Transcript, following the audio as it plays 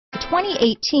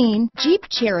2018 Jeep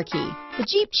Cherokee. The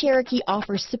Jeep Cherokee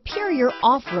offers superior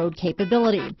off-road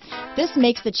capability. This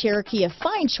makes the Cherokee a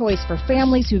fine choice for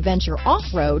families who venture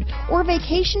off-road or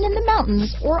vacation in the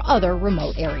mountains or other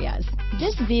remote areas.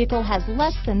 This vehicle has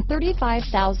less than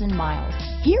 35,000 miles.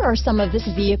 Here are some of this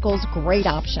vehicle's great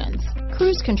options: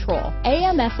 cruise control,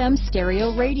 AM/FM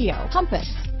stereo radio,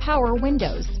 compass, power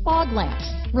windows, fog lamps,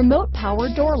 remote power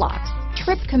door locks,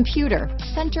 trip computer,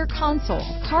 center console,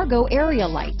 cargo area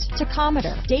light,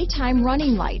 tachometer, daytime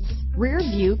running lights, rear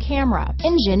view camera,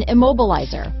 engine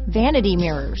immobilizer, vanity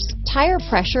mirrors, tire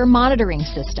pressure monitoring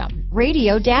system,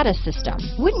 radio data system.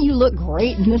 Wouldn't you look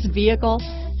great in this vehicle?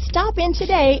 Stop in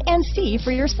today and see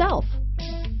for yourself.